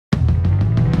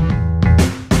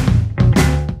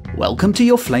Welcome to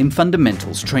your Flame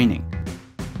Fundamentals training.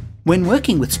 When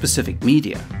working with specific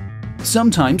media,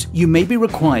 sometimes you may be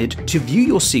required to view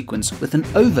your sequence with an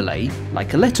overlay,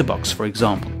 like a letterbox for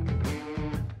example.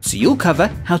 So you'll cover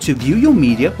how to view your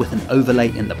media with an overlay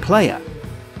in the player,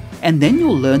 and then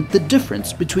you'll learn the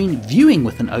difference between viewing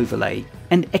with an overlay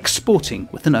and exporting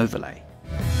with an overlay.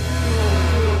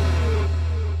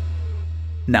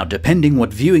 Now, depending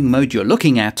what viewing mode you're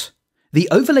looking at, the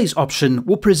overlays option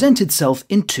will present itself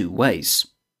in two ways.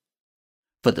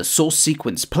 For the source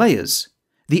sequence players,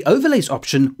 the overlays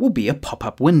option will be a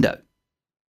pop-up window.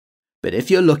 But if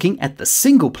you're looking at the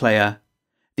single player,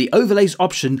 the overlays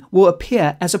option will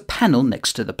appear as a panel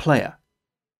next to the player.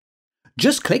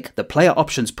 Just click the Player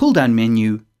Options pull-down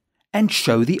menu and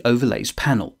show the Overlays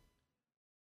panel.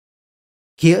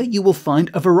 Here you will find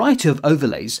a variety of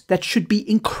overlays that should be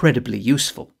incredibly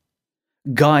useful.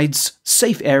 Guides,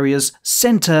 safe areas,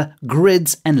 center,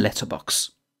 grids, and letterbox.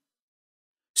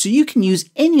 So you can use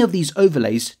any of these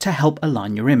overlays to help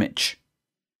align your image.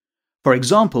 For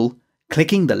example,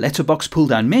 clicking the letterbox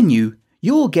pull-down menu,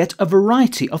 you will get a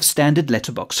variety of standard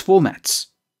letterbox formats.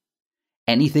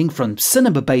 Anything from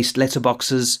cinema-based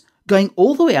letterboxes going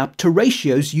all the way up to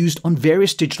ratios used on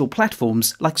various digital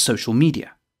platforms like social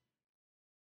media.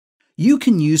 You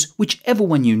can use whichever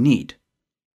one you need,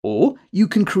 or you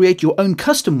can create your own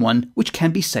custom one which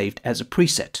can be saved as a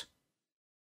preset.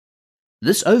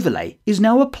 This overlay is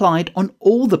now applied on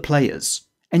all the players,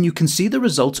 and you can see the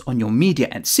results on your media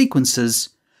and sequences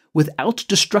without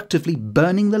destructively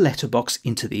burning the letterbox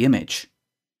into the image.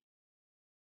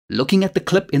 Looking at the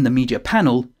clip in the media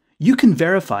panel, you can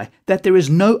verify that there is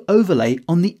no overlay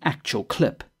on the actual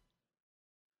clip.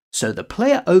 So the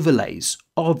player overlays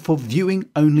are for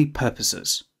viewing only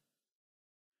purposes.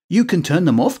 You can turn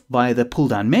them off via the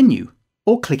pull-down menu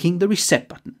or clicking the Reset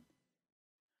button.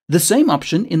 The same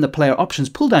option in the Player Options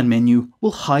pull-down menu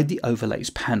will hide the Overlays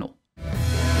panel.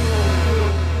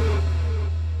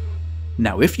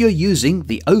 Now, if you're using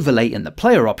the overlay in the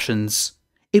Player Options,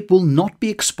 it will not be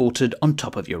exported on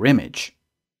top of your image.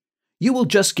 You will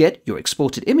just get your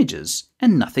exported images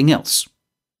and nothing else.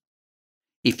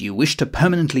 If you wish to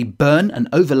permanently burn an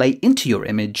overlay into your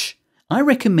image, I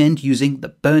recommend using the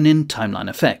burn-in timeline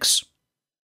effects.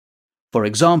 For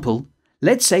example,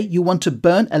 let's say you want to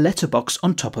burn a letterbox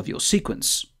on top of your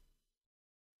sequence.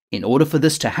 In order for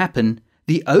this to happen,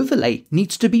 the overlay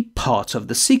needs to be part of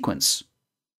the sequence.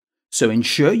 So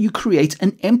ensure you create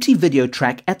an empty video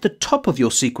track at the top of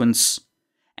your sequence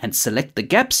and select the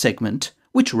gap segment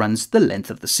which runs the length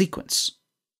of the sequence.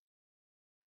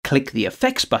 Click the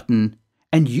Effects button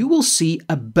and you will see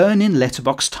a burn-in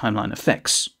letterbox timeline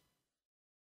effects.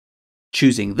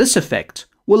 Choosing this effect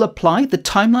will apply the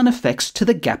timeline effects to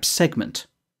the gap segment.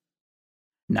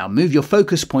 Now move your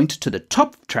focus point to the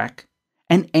top track,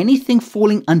 and anything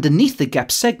falling underneath the gap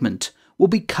segment will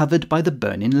be covered by the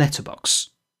burn-in letterbox.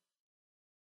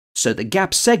 So the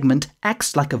gap segment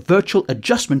acts like a virtual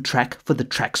adjustment track for the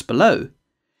tracks below,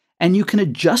 and you can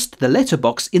adjust the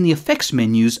letterbox in the effects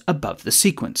menus above the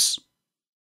sequence.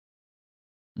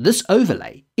 This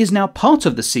overlay is now part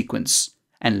of the sequence,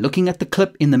 and looking at the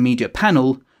clip in the media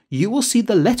panel, you will see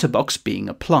the letterbox being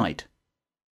applied.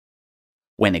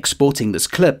 When exporting this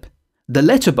clip, the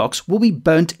letterbox will be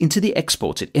burnt into the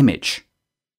exported image.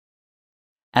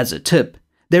 As a tip,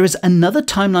 there is another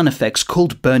timeline effects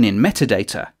called burn-in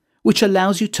metadata, which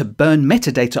allows you to burn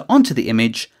metadata onto the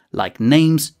image like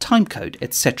names, timecode,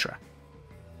 etc.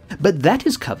 But that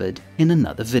is covered in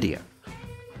another video.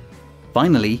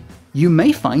 Finally, you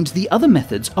may find the other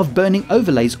methods of burning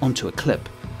overlays onto a clip,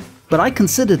 but I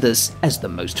consider this as the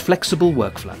most flexible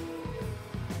workflow.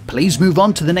 Please move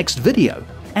on to the next video,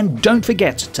 and don't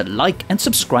forget to like and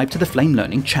subscribe to the Flame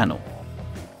Learning channel.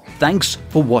 Thanks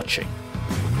for watching.